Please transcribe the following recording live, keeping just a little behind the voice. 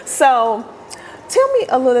So tell me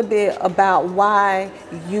a little bit about why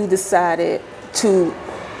you decided to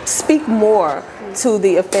speak more to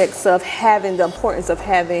the effects of having the importance of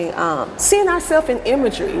having seeing ourselves in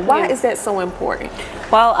imagery. Why is that so important?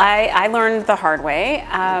 Well, I learned the hard way.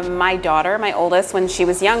 My daughter, my oldest, when she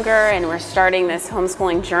was younger and we're starting this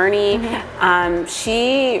homeschooling journey,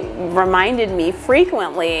 she reminded me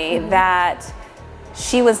frequently that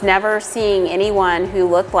she was never seeing anyone who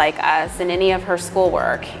looked like us in any of her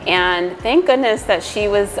schoolwork. And thank goodness that she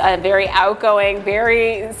was a very outgoing,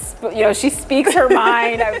 she speaks her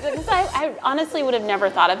mind. I honestly would have never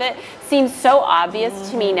thought of it. Seems so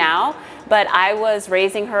obvious to me now, but I was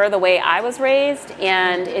raising her the way I was raised,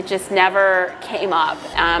 and it just never came up.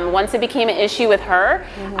 Once it became an issue with her,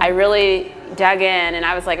 I really dug in and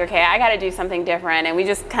I was like, okay, I got to do something different. And we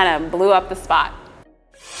just kind of blew up the spot.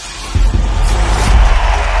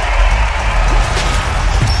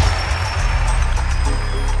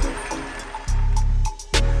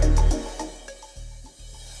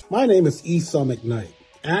 My name is Esau McKnight,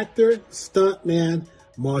 actor, stuntman,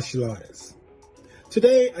 martial artist.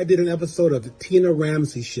 Today, I did an episode of the Tina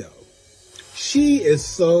Ramsey Show. She is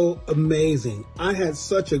so amazing. I had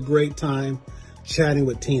such a great time chatting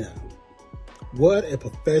with Tina. What a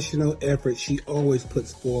professional effort she always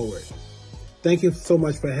puts forward. Thank you so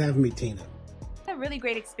much for having me, Tina. A really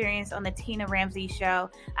great experience on the Tina Ramsey Show.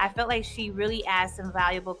 I felt like she really asked some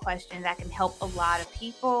valuable questions that can help a lot of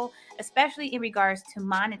people, especially in regards to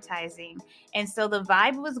monetizing. And so the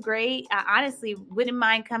vibe was great. I honestly wouldn't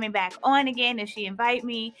mind coming back on again if she invite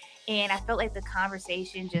me. And I felt like the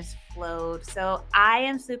conversation just flowed. So I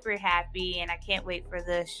am super happy and I can't wait for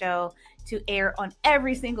the show to air on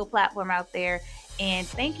every single platform out there. And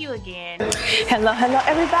thank you again. Hello,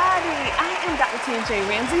 everybody. I am Dr. Tina J.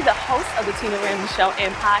 Ramsey, the host of the Tina Ramsey Show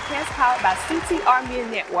and podcast powered by CTR Media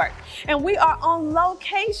Network. And we are on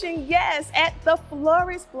location, yes, at the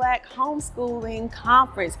Flourish Black Homeschooling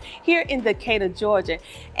Conference here in Decatur, Georgia.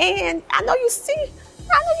 And I know you see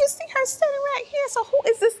her sitting right here. So who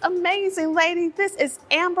is this amazing lady? This is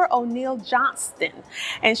Amber O'Neal Johnston.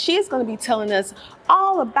 And she is going to be telling us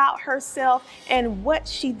all about herself and what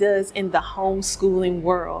she does in the homeschooling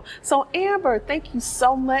world. So Amber, thank you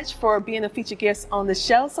so much for being a featured guest on the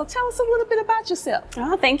show. So tell us a little bit about yourself.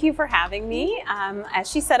 Oh, thank you for having me. As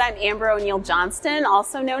she said, I'm Amber O'Neal Johnston,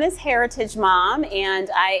 also known as Heritage Mom, and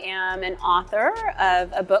I am an author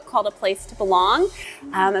of a book called A Place to Belong,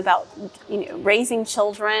 about raising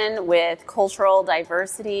children with cultural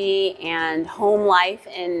diversity and home life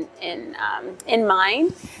in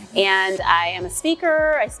mind. And I am a speaker.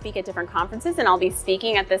 I speak at different conferences, and I'll be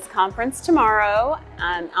speaking at this conference tomorrow.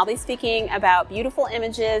 I'll be speaking about beautiful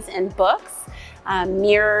images and books,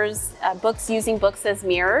 mirrors, using books as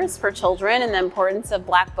mirrors for children, and the importance of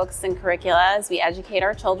Black books and curricula as we educate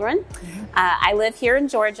our children. I live here in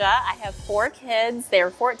Georgia. I have 4 kids.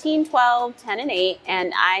 They're 14, 12, 10, and 8,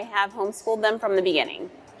 and I have homeschooled them from the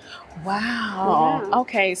beginning. Wow. Yeah.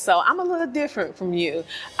 Okay, so I'm a little different from you.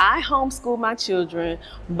 I homeschool my children,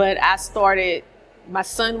 but my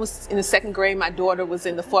son was in the 2nd grade, my daughter was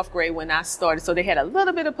in the 4th grade when I started. So they had a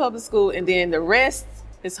little bit of public school, and then the rest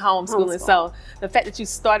is homeschooling. So the fact that you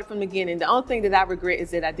started from the beginning, the only thing that I regret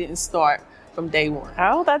is that I didn't start from day one.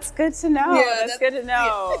 Oh, that's good to know. Yeah, that's good to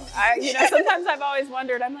know. Yeah. Sometimes I've always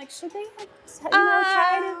wondered, I'm like, should they have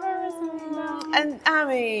tried it first? And I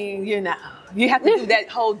mean, you have to do that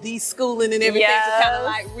whole deschooling and everything to kind of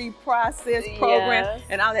like reprocess program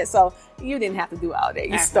and all that. So you didn't have to do all that.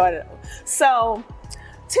 You started. So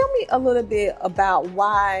tell me a little bit about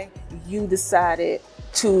why you decided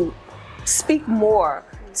to speak more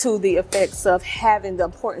to the effects of having the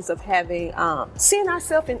importance of having seeing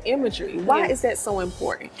ourselves in imagery. Why is that so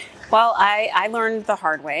important? Well, I learned the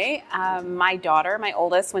hard way. My daughter, my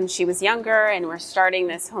oldest, when she was younger and we're starting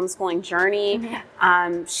this homeschooling journey,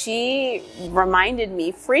 she reminded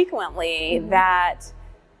me frequently that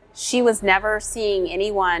she was never seeing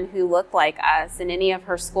anyone who looked like us in any of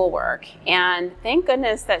her schoolwork. And thank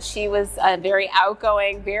goodness that she was a very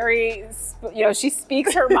outgoing, she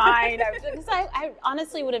speaks her mind. I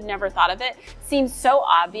honestly would have never thought of it. Seems so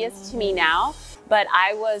obvious to me now, but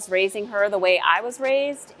I was raising her the way I was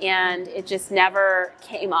raised, and it just never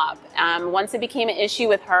came up. Once it became an issue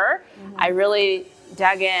with her, I really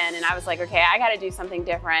dug in and I was like, okay, I got to do something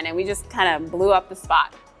different. And we just kind of blew up the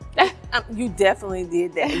spot. You definitely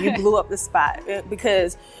did that. You blew up the spot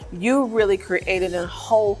because you really created a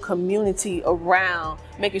whole community around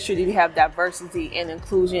making sure that you have diversity and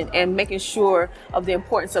inclusion, and making sure of the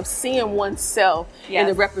importance of seeing oneself in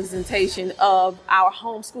the representation of our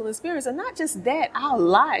homeschool experience, and not just that, our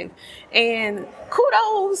life. And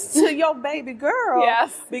kudos to your baby girl,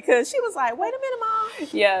 because she was like, wait a minute, Mom.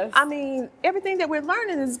 Yes. I mean, everything that we're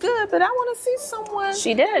learning is good, but I want to see someone.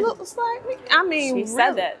 She did. Looks like me. I mean, she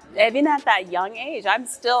said that. Even at that young age, I'm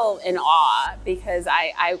still in awe, because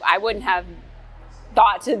I wouldn't have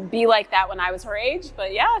thought to be like that when I was her age,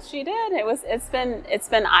 but yeah, she did. It's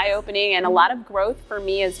been eye-opening, and a lot of growth for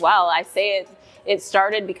me as well. I say it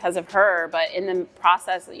started because of her, but in the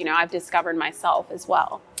process, I've discovered myself as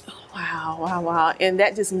well. Wow. And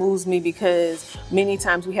that just moves me, because many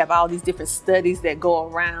times we have all these different studies that go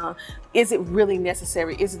around. Is it really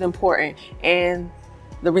necessary? Is it important? And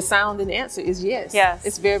the resounding answer is yes. Yes.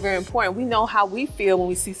 It's very, very important. We know how we feel when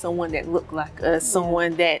we see someone that look like us,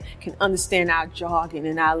 someone that can understand our jargon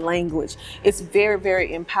and our language. It's very,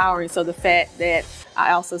 very empowering. So the fact that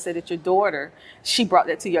I also said that your daughter, she brought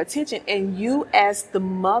that to your attention, and you as the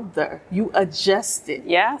mother, you adjusted.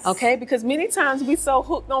 Yes. Okay? Because many times we so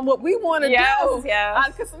hooked on what we want to do.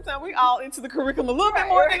 Yes. Because sometimes we all into the curriculum a little bit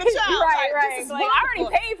more than the child. Right. Like, I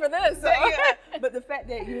already paid for this. So. But the fact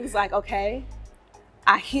that you was like, okay,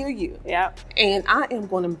 I hear you. Yeah. And I am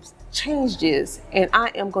going to change this, and I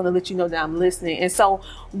am going to let you know that I'm listening. And so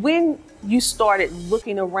when you started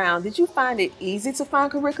looking around, did you find it easy to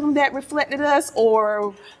find curriculum that reflected us,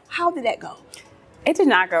 or how did that go? It did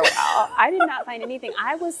not go well. I did not find anything.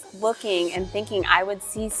 I was looking and thinking I would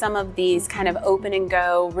see some of these kind of open and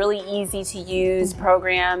go, really easy to use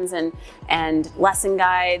programs and lesson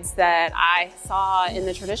guides that I saw in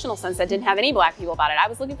the traditional sense that didn't have any Black people about it. I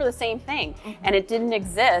was looking for the same thing, and it didn't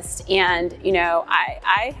exist. And,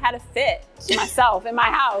 I had a fit to myself in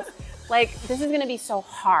my house. Like, this is going to be so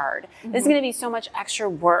hard. This is going to be so much extra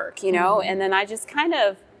work, And then I just kind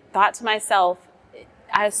of thought to myself,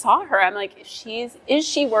 I saw her, I'm like, is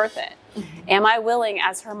she worth it? Am I willing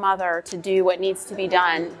as her mother to do what needs to be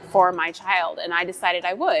done for my child? And I decided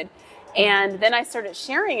I would. And then I started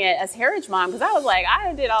sharing it as Heritage Mom, because I was like,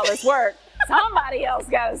 I did all this work. Somebody else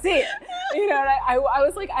got to see it. And I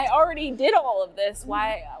was like, I already did all of this.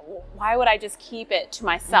 Why would I just keep it to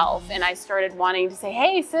myself? And I started wanting to say,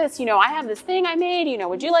 hey, sis, I have this thing I made,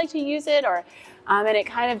 would you like to use it? Or, and it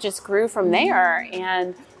kind of just grew from there.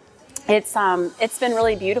 And it's been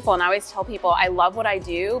really beautiful. And I always tell people I love what I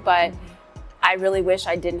do, but I really wish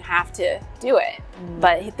I didn't have to do it.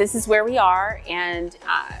 But this is where we are. And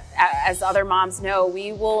as other moms know,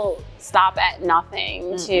 we will stop at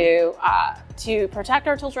nothing to protect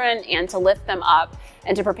our children and to lift them up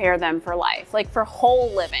and to prepare them for life, like for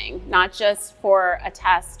whole living, not just for a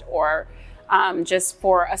test or just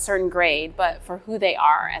for a certain grade, but for who they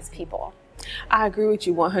are as people. I agree with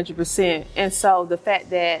you 100%. And so the fact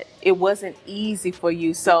that it wasn't easy for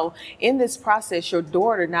you. So in this process, your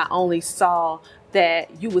daughter not only saw that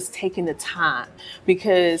you was taking the time,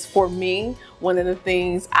 because for me, one of the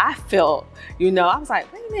things I felt, I was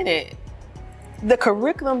like, wait a minute. The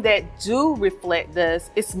curriculum that do reflect us,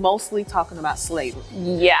 it's mostly talking about slavery.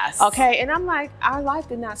 Yes. Okay. And I'm like, our life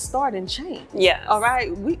did not start in chains. Yes. All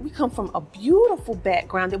right. We come from a beautiful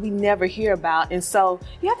background that we never hear about. And so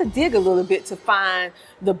you have to dig a little bit to find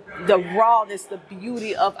the rawness, the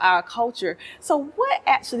beauty of our culture. So what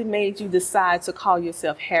actually made you decide to call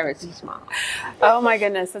yourself Heritage Mom? Oh my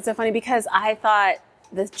goodness. That's so funny, because I thought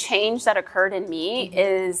the change that occurred in me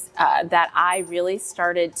is that I really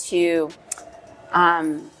started to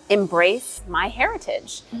embrace my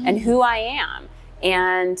heritage and who I am.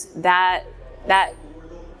 And that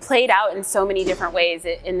played out in so many different ways.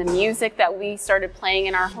 In the music that we started playing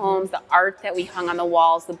in our homes, the art that we hung on the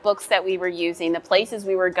walls, the books that we were using, the places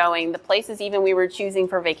we were going, the places even we were choosing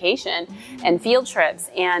for vacation and field trips.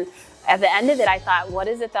 And at the end of it, I thought, what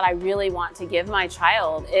is it that I really want to give my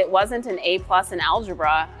child? It wasn't an A+ in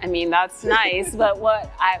algebra. I mean, that's nice. But what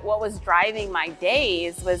was driving my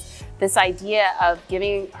days was this idea of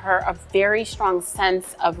giving her a very strong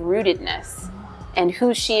sense of rootedness and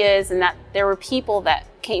who she is, and that there were people that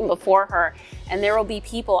came before her and there will be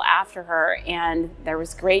people after her, and there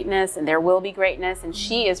was greatness and there will be greatness, and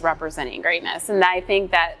she is representing greatness. And I think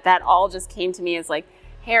that all just came to me as like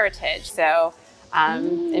heritage. So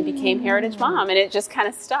it became Heritage Mom, and it just kind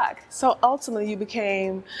of stuck. So ultimately you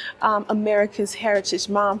became America's Heritage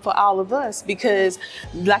Mom for all of us, because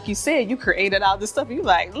like you said, you created all this stuff. You're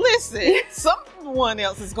like, listen, someone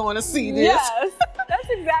else is going to see this. Yes, that's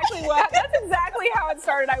exactly how it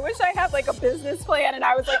started. I wish I had like a business plan and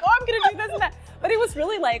I was like, oh, I'm going to do this and that. But it was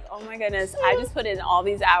really like, oh my goodness, I just put in all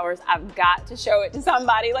these hours. I've got to show it to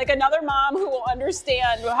somebody, like another mom who will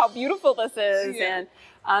understand how beautiful this is. Yeah.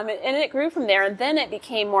 And it grew from there. And then it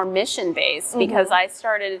became more mission-based because I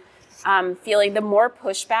started feeling the more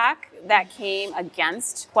pushback that came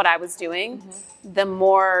against what I was doing, the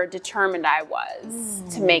more determined I was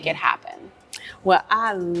to make it happen. Well,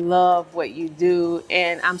 I love what you do,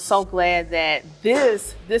 and I'm so glad that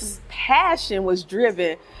this passion was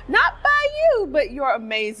driven not by you, but your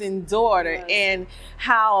amazing daughter, and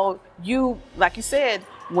how you, like you said,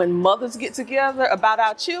 when mothers get together about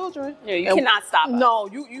our children, you cannot stop us. No,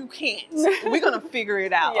 you can't. We're gonna figure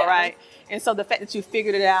it out, all right? And so the fact that you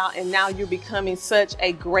figured it out, and now you're becoming such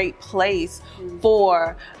a great place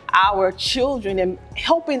for our children and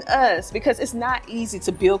helping us, because it's not easy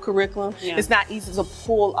to build curriculum. It's not easy to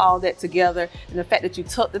pull all that together. And the fact that you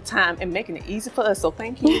took the time and making it easy for us. So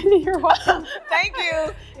thank you. You're welcome. Thank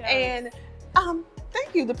you. And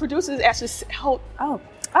thank you. The producers actually helped. Oh,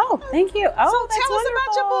 thank you. Oh, So that's tell us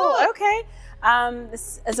about your wonderful. book. Okay.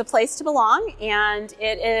 This is A Place to Belong, and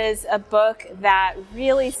it is a book that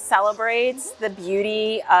really celebrates the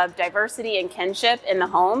beauty of diversity and kinship in the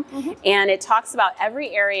home, and it talks about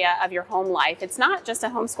every area of your home life. It's not just a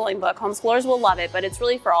homeschooling book. Homeschoolers will love it, but it's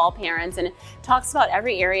really for all parents, and it talks about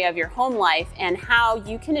every area of your home life and how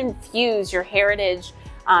you can infuse your heritage,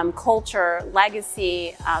 culture,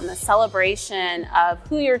 legacy, a celebration of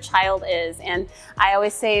who your child is. And I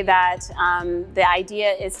always say that the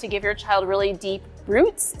idea is to give your child really deep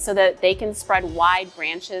roots so that they can spread wide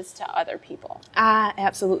branches to other people. I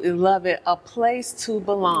absolutely love it. A place to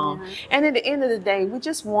belong. And at the end of the day, we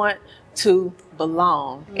just want to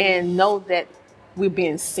belong and know that we're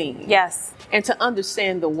being seen. Yes. And to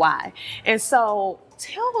understand the why. And so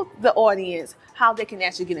tell the audience how they can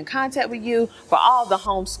actually get in contact with you, for all the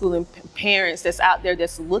homeschooling parents that's out there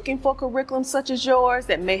that's looking for curriculum such as yours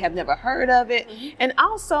that may have never heard of it, and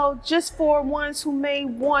also just for ones who may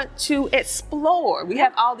want to explore. We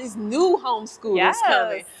have all these new homeschoolers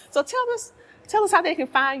coming. So tell us how they can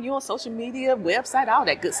find you on social media, website, all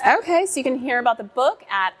that good stuff. Okay, so you can hear about the book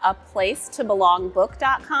at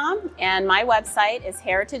aplacetobelongbook.com, and my website is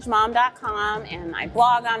heritagemom.com, and I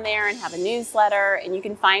blog on there and have a newsletter, and you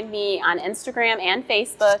can find me on Instagram and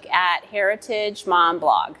Facebook at Heritage Mom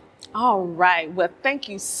Blog. All right. Well, thank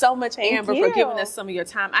you so much, Amber, for giving us some of your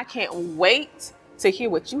time. I can't wait to hear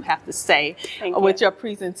what you have to say with your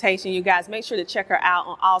presentation. You guys, make sure to check her out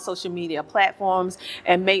on all social media platforms,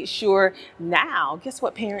 and make sure now, guess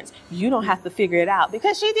what, parents? You don't have to figure it out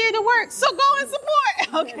because she did the work. So go and support.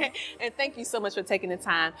 Okay. And thank you so much for taking the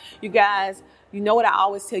time. You guys, you know what I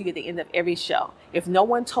always tell you at the end of every show. If no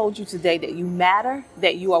one told you today that you matter,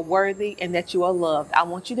 that you are worthy, and that you are loved, I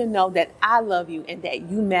want you to know that I love you and that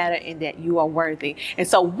you matter and that you are worthy. And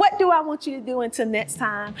so what do I want you to do until next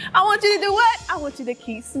time? I want you to do what? I want you to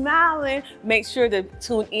keep smiling. Make sure to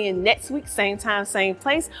tune in next week, same time, same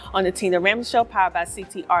place, on the Tina Ramsey Show, powered by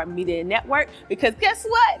CTR Media Network. Because guess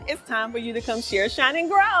what? It's time for you to come share, shine, and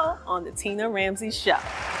grow on the Tina Ramsey Show.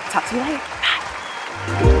 Talk to you later. Bye.